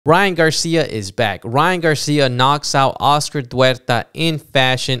Ryan Garcia is back. Ryan Garcia knocks out Oscar Duarte in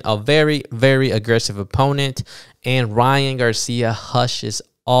fashion, a very, very aggressive opponent. And Ryan Garcia hushes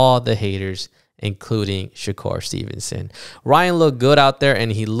all the haters, including Shakur Stevenson. Ryan looked good out there,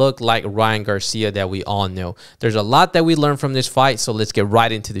 and he looked like Ryan Garcia that we all know. There's a lot that we learned from this fight, so let's get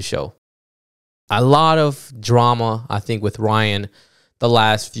right into the show. A lot of drama, I think, with Ryan the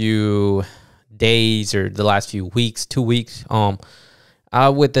last few days or the last few weeks, 2 weeks.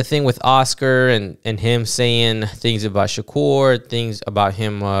 With the thing with Oscar and him saying things about Shakur, things about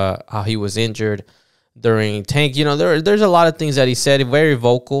him, how he was injured during Tank. You know, there's a lot of things that he said, very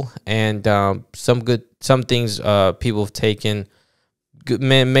vocal, and some things people have taken,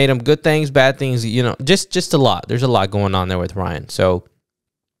 made him good things, bad things, you know, just a lot. There's a lot going on there with Ryan. So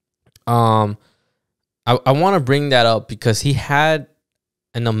I want to bring that up because he had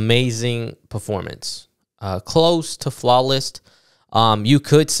an amazing performance, close to flawless. You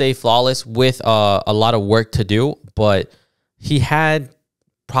could say flawless with a lot of work to do, but he had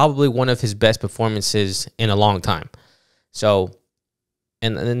probably one of his best performances in a long time. So,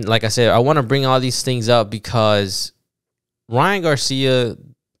 and like I said, I want to bring all these things up because Ryan Garcia,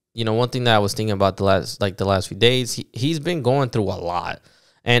 you know, one thing that I was thinking about the last few days, he's been going through a lot.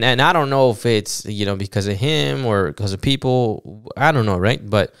 And I don't know if it's, you know, because of him or because of people, I don't know, right?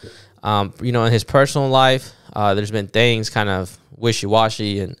 But, you know, in his personal life, there's been things kind of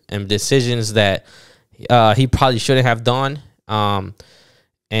wishy-washy and decisions that he probably shouldn't have done.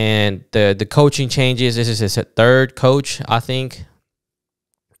 And the coaching changes, this is his third coach, I think,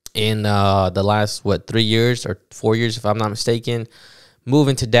 in the last, 3 years or 4 years, if I'm not mistaken.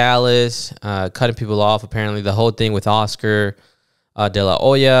 Moving to Dallas, cutting people off, apparently. The whole thing with Oscar De La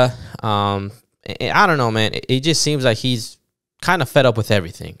Hoya. I don't know, man. It just seems like he's kind of fed up with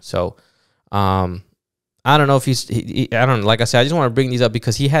everything. So, I don't know if I don't know. Like I said, I just want to bring these up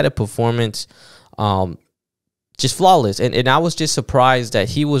because he had a performance just flawless. And I was just surprised that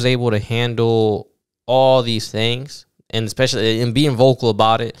he was able to handle all these things, and especially in being vocal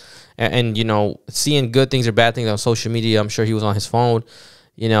about it and, you know, seeing good things or bad things on social media. I'm sure he was on his phone,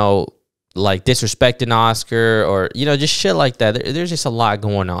 you know, like disrespecting Oscar or, you know, just shit like that. There's just a lot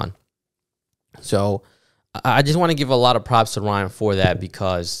going on. So I just want to give a lot of props to Ryan for that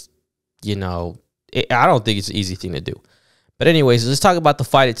because, you know, I don't think it's an easy thing to do. But anyways, let's talk about the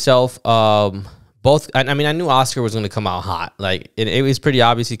fight itself. I mean, I knew Oscar was going to come out hot. Like, it was pretty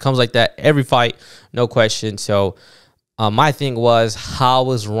obvious. He comes like that every fight, no question. So my thing was, how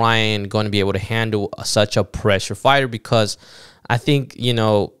was Ryan going to be able to handle such a pressure fighter? Because I think, you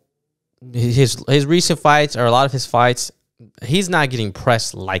know, his recent fights, or a lot of his fights, he's not getting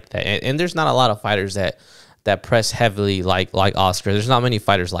pressed like that. And there's not a lot of fighters that press heavily like Oscar. There's not many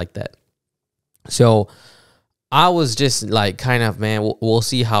fighters like that. So I was just like, kind of, man, we'll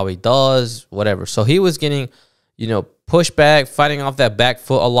see how he does, whatever. So he was getting, you know, pushed back, fighting off that back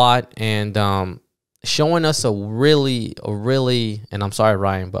foot a lot, and showing us a really, and I'm sorry,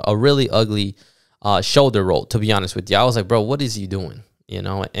 Ryan, but a really ugly shoulder roll, to be honest with you. I was like, bro, what is he doing? You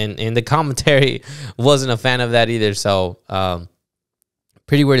know, and the commentary wasn't a fan of that either. So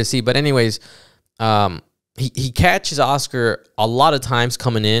pretty weird to see. But anyways, he catches Oscar a lot of times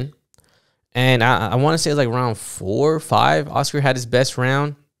coming in. And I want to say it was like round 4 or 5. Oscar had his best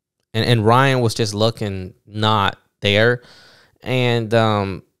round, and Ryan was just looking not there. And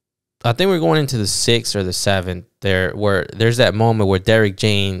I think we're going into the 6th or the 7th there, where there's that moment where Derek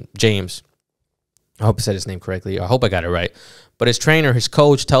James, I hope I said his name correctly. I hope I got it right. But his trainer, his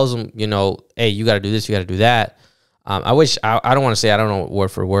coach, tells him, you know, hey, you got to do this, you got to do that. I don't want to say, I don't know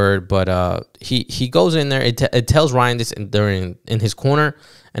word for word, but he goes in there. It tells Ryan this in his corner.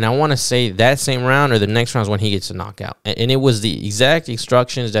 And I want to say that same round or the next round is when he gets a knockout. And it was the exact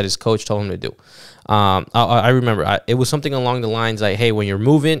instructions that his coach told him to do. I remember it was something along the lines like, hey, when you're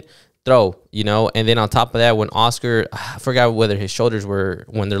moving, throw, you know. And then on top of that, when Oscar, I forgot whether his shoulders were,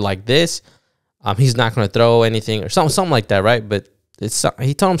 when they're like this, he's not going to throw anything or something like that, right? But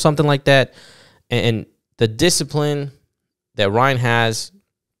he told him something like that. And the discipline that Ryan has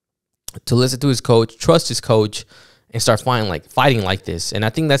to listen to his coach, trust his coach, and start fighting like this. And I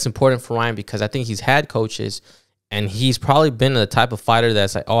think that's important for Ryan because I think he's had coaches, and he's probably been the type of fighter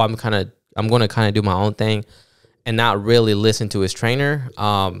that's like, oh, I'm going to kind of do my own thing and not really listen to his trainer.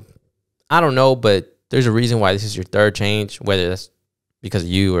 I don't know, but there's a reason why this is your third change, whether that's because of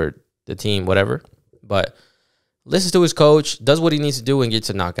you or the team, whatever. But listens to his coach, does what he needs to do, and gets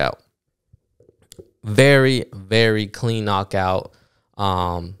a knockout. Very, very clean knockout.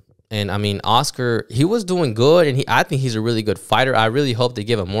 And I mean, Oscar, he was doing good, and I think he's a really good fighter. I really hope they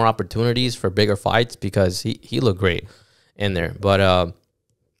give him more opportunities for bigger fights because he looked great in there. But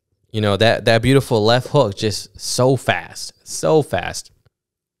You know, that beautiful left hook, just so fast, so fast.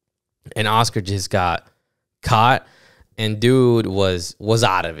 And Oscar just got caught, and dude was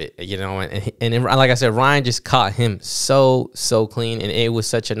out of it, you know. And like I said, Ryan just caught him so clean, and it was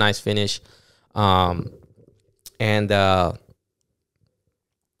such a nice finish. Oh,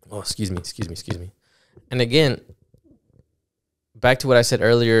 excuse me. And again, back to what I said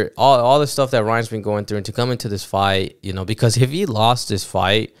earlier, all the stuff that Ryan's been going through, and to come into this fight, you know, because if he lost this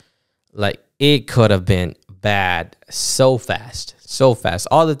fight, like, it could have been bad so fast.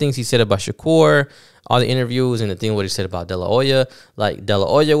 All the things he said about Shakur, all the interviews, and the thing what he said about De La Hoya, like, De La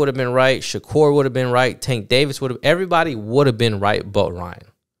Hoya would have been right, Shakur would have been right, Tank Davis would have, everybody would have been right but Ryan.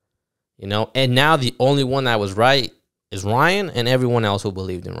 You know, and now the only one that was right is Ryan, and everyone else who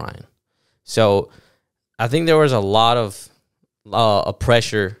believed in Ryan. So I think there was a lot of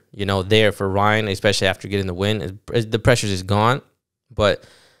pressure, you know, there for Ryan, especially after getting the win. The pressure is gone, but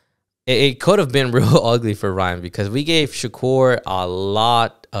it could have been real ugly for Ryan, because we gave Shakur a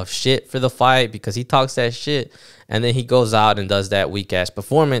lot of shit for the fight because he talks that shit, and then he goes out and does that weak-ass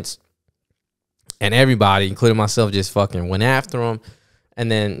performance, and everybody, including myself, just fucking went after him. And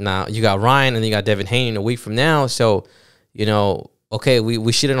then now you got Ryan, and then you got Devin Haney a week from now. So, you know, okay, we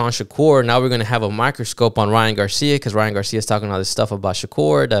shitted on Shakur. Now we're going to have a microscope on Ryan Garcia, because Ryan Garcia is talking all this stuff about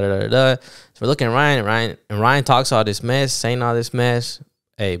Shakur, So we're looking at Ryan, and Ryan talks all this mess, saying all this mess.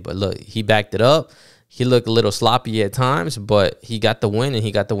 Hey, but look, he backed it up. He looked a little sloppy at times, but he got the win, and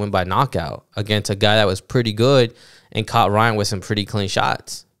he got the win by knockout against a guy that was pretty good and caught Ryan with some pretty clean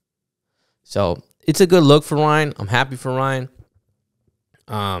shots. So it's a good look for Ryan. I'm happy for Ryan.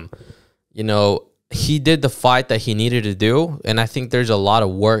 You know, he did the fight that he needed to do, and I think there's a lot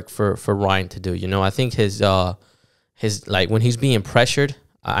of work for Ryan to do. You know, I think his like, when he's being pressured,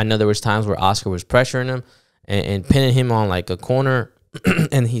 I know there was times where Oscar was pressuring him and pinning him on like a corner,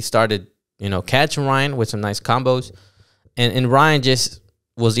 and he started, you know, catching Ryan with some nice combos, and Ryan just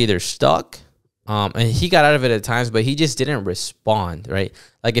was either stuck, and he got out of it at times, but he just didn't respond, right?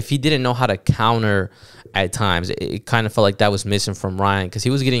 Like, if he didn't know how to counter at times, it kind of felt like that was missing from Ryan, because he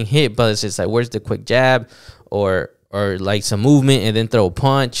was getting hit, but it's just like, where's the quick jab or like some movement and then throw a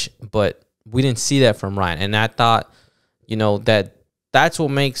punch? But we didn't see that from Ryan, and I thought, you know, that's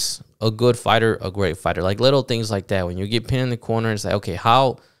what makes a good fighter a great fighter. Like, little things like that. When you get pinned in the corner, it's like, okay,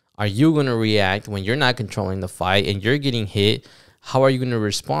 how are you going to react when you're not controlling the fight and you're getting hit? How are you going to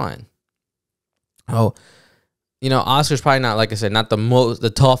respond? Oh, you know, Oscar's probably not, like I said, not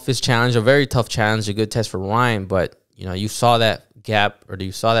the toughest challenge, a very tough challenge, a good test for Ryan, but, you know, you saw that gap, or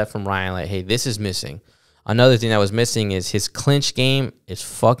you saw that from Ryan, like, hey, this is missing. Another thing that was missing is his clinch game is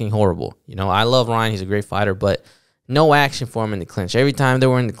fucking horrible. You know, I love Ryan, he's a great fighter, but no action for him in the clinch. Every time they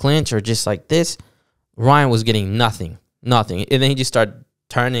were in the clinch or just like this, Ryan was getting nothing. And then he just started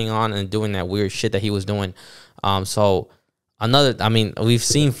turning on and doing that weird shit that he was doing. I mean, we've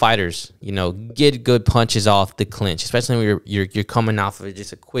seen fighters, you know, get good punches off the clinch, especially when you're coming off of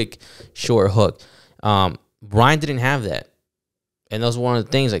just a quick, short hook. Ryan didn't have that. And that was one of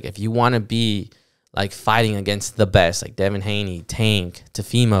the things, like, if you want to be, like, fighting against the best, like Devin Haney, Tank,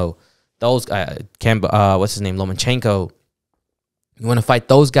 Teofimo, those what's his name, Lomachenko, you want to fight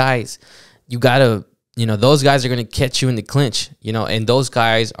those guys, you got to, you know, those guys are going to catch you in the clinch, you know, and those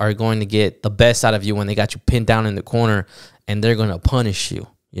guys are going to get the best out of you when they got you pinned down in the corner, and they're going to punish you,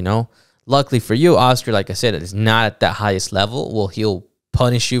 you know. Luckily for you, Oscar, like I said, is not at that highest level. Well, he'll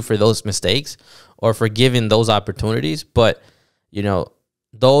punish you for those mistakes or for giving those opportunities. But, you know,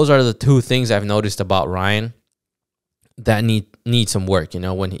 those are the two things I've noticed about Ryan that need some work. You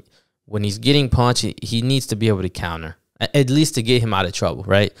know, when he's getting punched, he needs to be able to counter, at least to get him out of trouble,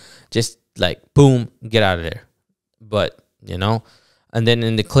 right? Just like, boom, get out of there. But, you know, and then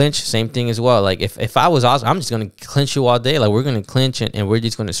in the clinch, same thing as well. Like, if I was Oscar, I'm just going to clinch you all day. Like, we're going to clinch and we're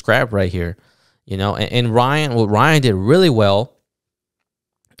just going to scrap right here, you know. And Ryan did really well.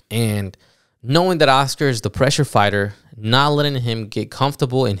 And knowing that Oscar is the pressure fighter, not letting him get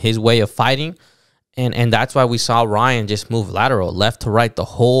comfortable in his way of fighting. And that's why we saw Ryan just move lateral, left to right, the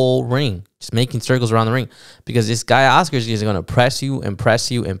whole ring, just making circles around the ring. Because this guy, Oscar, is going to press you and press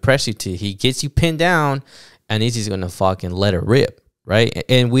you and press you till he gets you pinned down, and he's just going to fucking let it rip, right?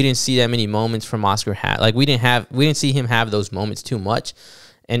 And we didn't see that many moments from Oscar. We didn't see him have those moments too much.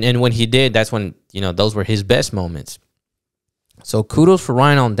 And when he did, that's when, you know, those were his best moments. So kudos for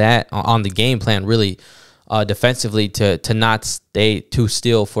Ryan on that, on the game plan, really. Defensively to not stay too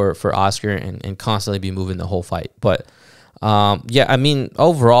still for Oscar and constantly be moving the whole fight. But, yeah, I mean,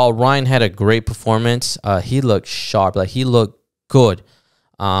 overall, Ryan had a great performance. He looked sharp. Like, he looked good.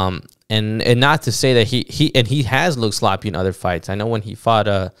 And not to say that he has looked sloppy in other fights. I know when he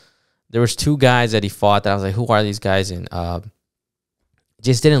fought there was two guys that he fought that I was like, who are these guys? And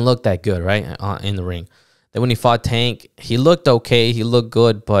just didn't look that good, right, in the ring. Then when he fought Tank, he looked okay. He looked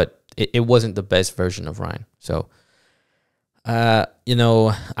good, but it wasn't the best version of Ryan. So, you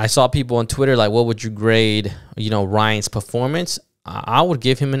know, I saw people on Twitter like, what would you grade, you know, Ryan's performance? I would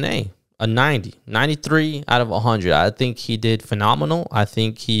give him an A, a 90, 93 out of 100. I think he did phenomenal. I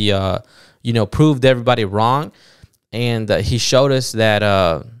think he, you know, proved everybody wrong. And he showed us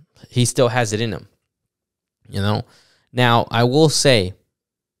that he still has it in him, you know. Now, I will say,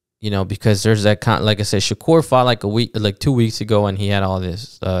 you know, because there's that kind, like I said, Shakur fought like 2 weeks ago, and he had all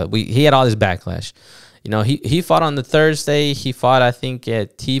this, he had all this backlash. You know, he fought on the Thursday. He fought, I think,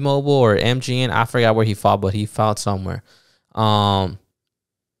 at T-Mobile or MGN. I forgot where he fought, but he fought somewhere. And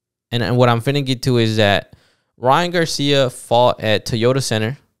what I'm finna get to is that Ryan Garcia fought at Toyota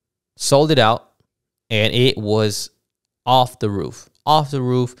Center, sold it out, and it was off the roof. Off the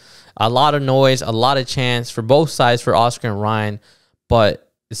roof. A lot of noise, a lot of chants for both sides, for Oscar and Ryan.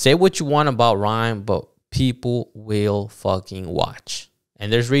 But say what you want about Ryan, but people will fucking watch.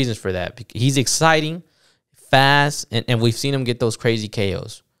 And there's reasons for that. He's exciting, fast, and we've seen him get those crazy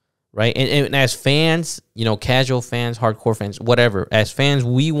KOs, right? And as fans, you know, casual fans, hardcore fans, whatever, as fans,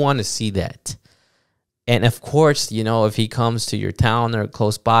 we want to see that. And of course, you know, if he comes to your town or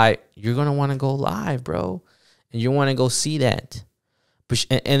close by, you're going to want to go live, bro. And you want to go see that.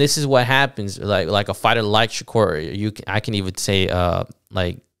 And this is what happens, like a fighter like Shakur, I can even say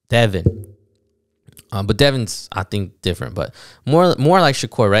like Devin. But Devin's, I think, different. But more like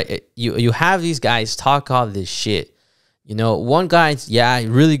Shakur, right? You have these guys talk all this shit. You know, one guy's, yeah,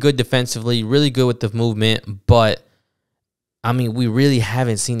 really good defensively, really good with the movement. But, I mean, we really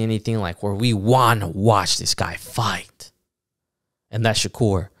haven't seen anything like where we want to watch this guy fight. And that's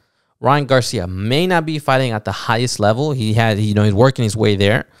Shakur. Ryan Garcia may not be fighting at the highest level. He's working his way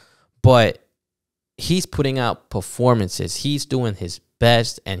there. But he's putting out performances. He's doing his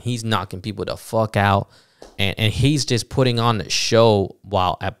best, and he's knocking people the fuck out, and he's just putting on the show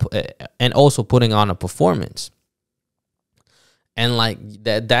and also putting on a performance. And like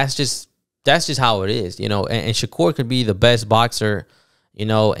that's just how it is, you know. And Shakur could be the best boxer, you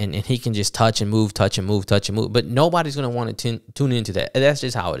know, and he can just touch and move, but nobody's gonna want to tune into that. That's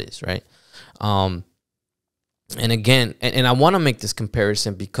just how it is, right? And again, and I want to make this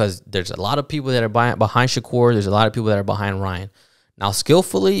comparison because there's a lot of people that are behind Shakur. There's a lot of people that are behind Ryan. Now,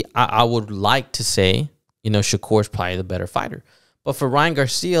 skillfully, I would like to say, you know, Shakur's probably the better fighter. But for Ryan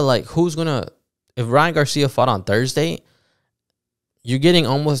Garcia, like, if Ryan Garcia fought on Thursday, you're getting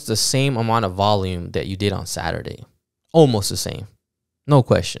almost the same amount of volume that you did on Saturday. Almost the same. No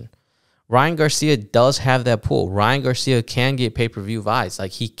question. Ryan Garcia does have that pull. Ryan Garcia can get pay-per-view vibes.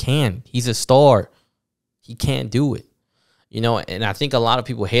 Like, he can. He's a star. He can't do it. You know, and I think a lot of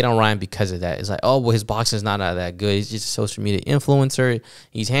people hate on Ryan because of that. It's like, oh, well, his boxing's not that good. He's just a social media influencer.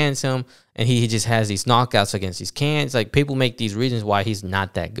 He's handsome, and he just has these knockouts against these cans. Like, people make these reasons why he's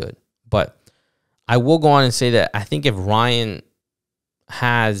not that good. But I will go on and say that I think if Ryan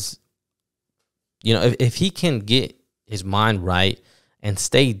has, you know, if he can get his mind right and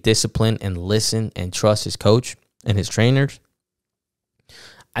stay disciplined and listen and trust his coach and his trainers,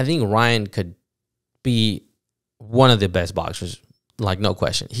 I think Ryan could be one of the best boxers, like, no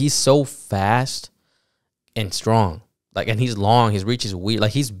question. He's so fast and strong, like, and he's long. His reach is weird.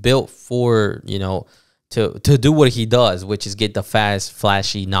 Like, he's built for, you know, to do what he does, which is get the fast,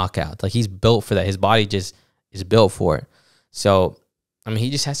 flashy knockout. Like, he's built for that. His body just is built for it. So, I mean,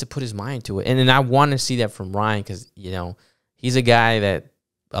 he just has to put his mind to it. And then I want to see that from Ryan because, you know, he's a guy that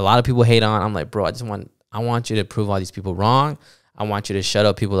a lot of people hate on. I'm like, bro, I want you to prove all these people wrong. I want you to shut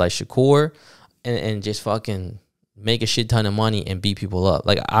up people like Shakur and just fucking make a shit ton of money and beat people up.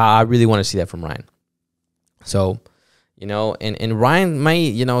 Like, I really want to see that from Ryan. So, you know, and Ryan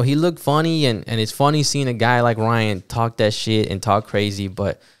might, you know, he looked funny, and it's funny seeing a guy like Ryan talk that shit and talk crazy,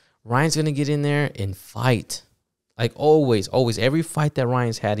 but Ryan's going to get in there and fight. Like, always. Every fight that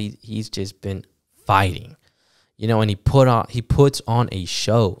Ryan's had, he's just been fighting. You know, and he puts on a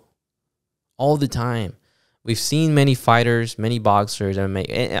show all the time. We've seen many fighters, many boxers, and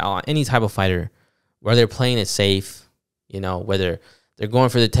any type of fighter where they're playing it safe, you know, whether they're going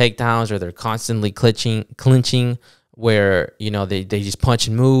for the takedowns or they're constantly clinching, where, you know, they just punch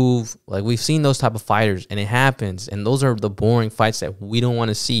and move. Like, we've seen those type of fighters, and it happens. And those are the boring fights that we don't want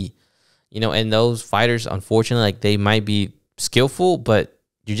to see, you know. And those fighters, unfortunately, like, they might be skillful, but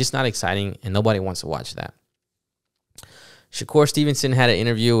you're just not exciting, and nobody wants to watch that. Shakur Stevenson had an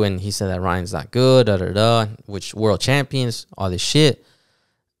interview, and he said that Ryan's not good, which world champions, all this shit.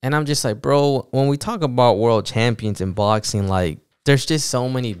 And I'm just like, bro, when we talk about world champions in boxing, like, there's just so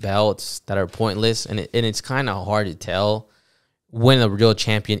many belts that are pointless, and it's kind of hard to tell when a real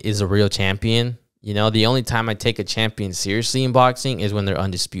champion is a real champion. You know, the only time I take a champion seriously in boxing is when they're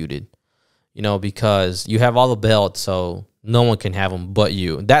undisputed. You know, because you have all the belts, so no one can have them but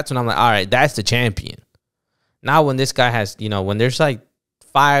you. That's when I'm like, all right, that's the champion. Now when this guy has, you know, when there's like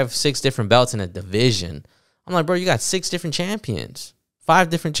 5, 6 different belts in a division, I'm like, bro, you got 6 different champions, 5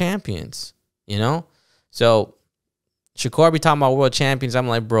 different champions, you know? So Shakur be talking about world champions. I'm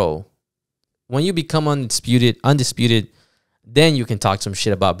like, bro, when you become undisputed, then you can talk some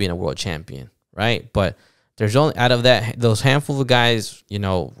shit about being a world champion, right? But there's only, out of those handful of guys, you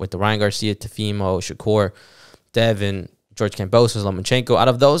know, with the Ryan Garcia, Teofimo, Shakur, Devin, George Kambosos, Lomachenko, out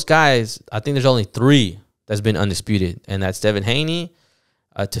of those guys, I think there's only 3 that's been undisputed, and that's Devin Haney,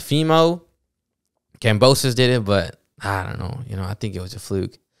 Teofimo. Kambosos did it, but I don't know. You know, I think it was a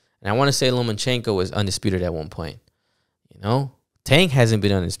fluke. And I want to say Lomachenko was undisputed at one point. You know, Tank hasn't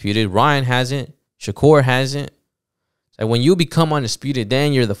been undisputed. Ryan hasn't. Shakur hasn't. So when you become undisputed,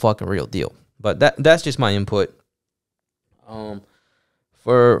 then you're the fucking real deal. But that's just my input.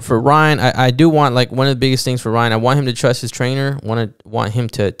 For Ryan, I do want, like, one of the biggest things for Ryan, I want him to trust his trainer. Want him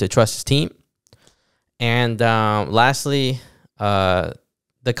to trust his team. And lastly,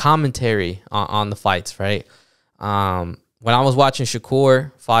 the commentary on the fights, right? When I was watching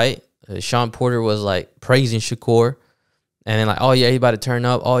Shakur fight, Sean Porter was like praising Shakur, and then like, oh yeah, he's about to turn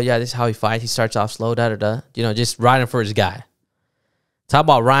up. Oh yeah, this is how he fights. He starts off slow, you know, just riding for his guy. Talk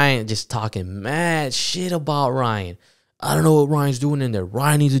about Ryan, just talking mad shit about Ryan. I don't know what Ryan's doing in there.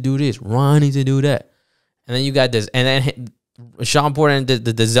 Ryan needs to do this. Ryan needs to do that. And then you got this, and then Sean Porter and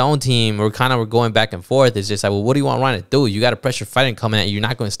the zone team were going back and forth. It's just like, well, what do you want Ryan to do? You got a pressure fighting coming at you. You're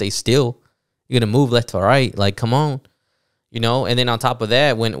not going to stay still. You're going to move left to right. Like, come on. You know, and then on top of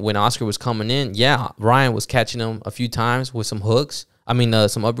that, when Oscar was coming in, yeah, Ryan was catching him a few times with some hooks. I mean,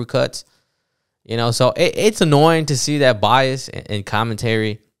 some uppercuts. You know, so it's annoying to see that bias in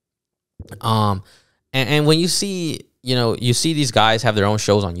commentary. And when you see, you know, you see these guys have their own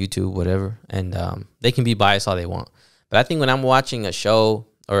shows on YouTube, whatever, and they can be biased all they want. But I think when I'm watching a show,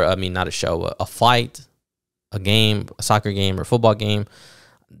 or I mean, not a show, a fight, a game, a soccer game or football game,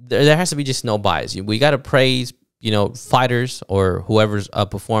 there has to be just no bias. We got to praise, you know, fighters or whoever's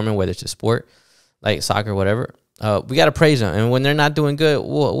performing, whether it's a sport like soccer, whatever. We got to praise them. And when they're not doing good,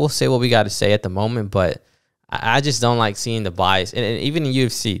 we'll say what we got to say at the moment. But I just don't like seeing the bias. And even in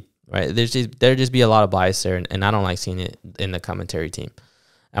UFC, right, there just be a lot of bias there. And I don't like seeing it in the commentary team.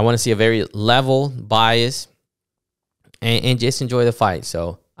 I want to see a very level bias and just enjoy the fight.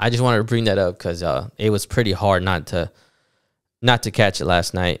 So I just wanted to bring that up because it was pretty hard not to catch it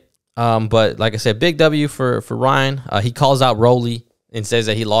last night. But like I said, big W for Ryan. He calls out Rolly and says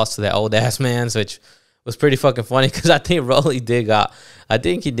that he lost to that old ass man, which was pretty fucking funny because I think Rolly he did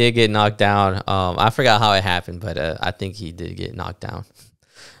get knocked down. I forgot how it happened, but I think he did get knocked down.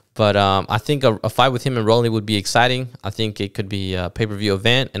 But I think a fight with him and Rolly would be exciting. I think it could be a pay-per-view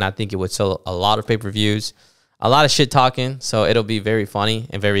event, and I think it would sell a lot of pay-per-views. A lot of shit talking, so it'll be very funny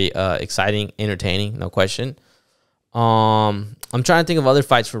and very exciting, entertaining, no question. I'm trying to think of other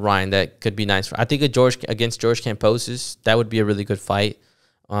fights for Ryan that could be nice. I think against George Kambosos, that would be a really good fight.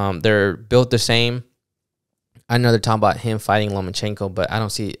 They're built the same. I know they're talking about him fighting Lomachenko, but I don't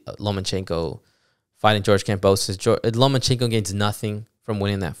see Lomachenko fighting George Kambosos. Lomachenko gains nothing from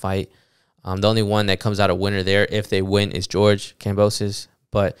winning that fight. The only one that comes out a winner there, if they win, is George Kambosos.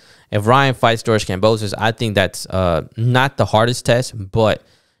 But if Ryan fights George Kambosos, I think that's not the hardest test, but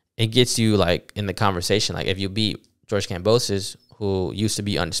it gets you like in the conversation. Like if you beat George Kambosos, who used to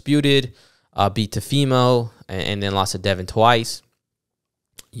be undisputed, beat Teofimo, and then lost to Devin twice,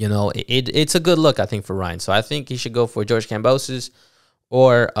 you know, it's a good look, I think, for Ryan. So I think he should go for George Kambosos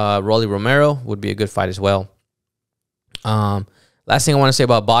or Rolly Romero would be a good fight as well. Last thing I want to say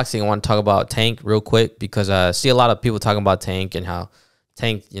about boxing, I want to talk about Tank real quick because I see a lot of people talking about Tank and how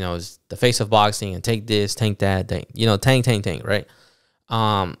Tank, you know, is the face of boxing and take this, tank that, tank, you know, tank, right?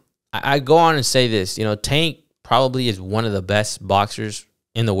 I go on and say this, you know, Tank probably is one of the best boxers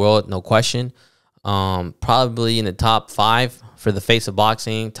in the world, no question. Probably in the top 5 for the face of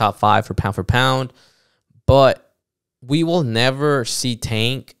boxing, top 5 for pound. But we will never see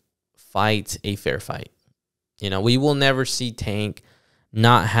Tank fight a fair fight. You know, we will never see Tank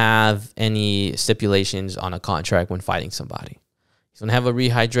not have any stipulations on a contract when fighting somebody. He's going to have a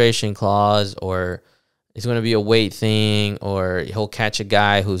rehydration clause, or it's going to be a weight thing, or he'll catch a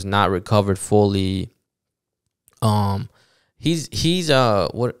guy who's not recovered fully. He's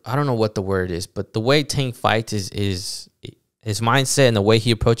what, I don't know what the word is, but the way Tank fights is his mindset and the way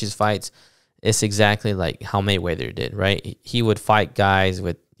he approaches fights it's exactly like how Mayweather did, right? He would fight guys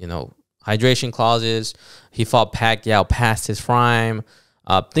with, hydration clauses. He fought Pacquiao past his prime,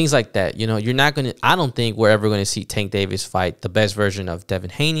 things like that. You're not going to, I don't think we're ever going to see Tank Davis fight the best version of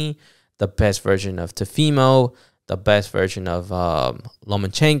Devin Haney, the best version of Teofimo, the best version of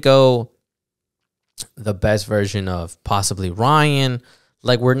Lomachenko, the best version of possibly Ryan.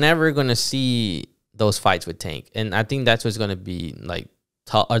 Like, we're never going to see those fights with Tank. And I think that's what's going to be like,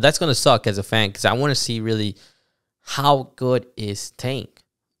 or that's going to suck as a fan, because I want to see really how good is Tank.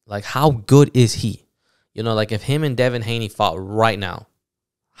 Like, how good is he? Like if him and Devin Haney fought right now,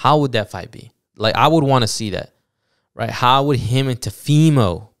 how would that fight be? Like, I would want to see that, right? How would him and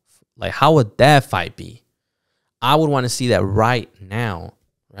Teofimo, like, how would that fight be? I would want to see that right now,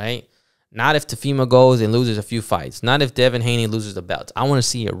 right? Not if Teofimo goes and loses a few fights. Not if Devin Haney loses the belts. I want to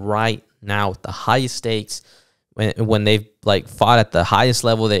see it right now with the highest stakes, when they've like fought at the highest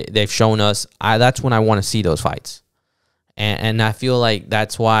level they've shown us. That's when I want to see those fights. And I feel like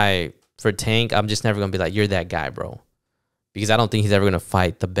that's why for Tank, I'm just never going to be like, you're that guy, bro. Because I don't think he's ever going to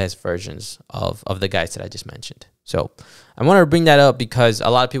fight the best versions of the guys that I just mentioned. So I want to bring that up because a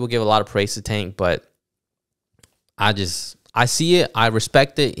lot of people give a lot of praise to Tank, but I see it. I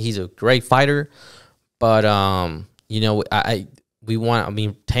respect it. He's a great fighter. But,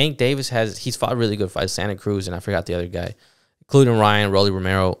 Tank Davis he's fought really good fights. Santa Cruz, and I forgot the other guy, including Ryan, Rolly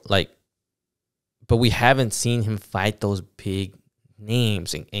Romero. But we haven't seen him fight those big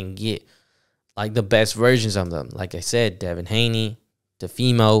names and get like the best versions of them. Like I said, Devin Haney,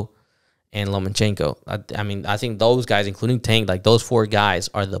 Teofimo, and Lomachenko. I think those guys, including Tank, like those 4 guys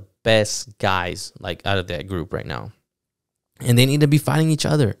are the best guys like out of that group right now. And they need to be fighting each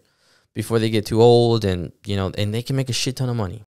other before they get too old, and and they can make a shit ton of money.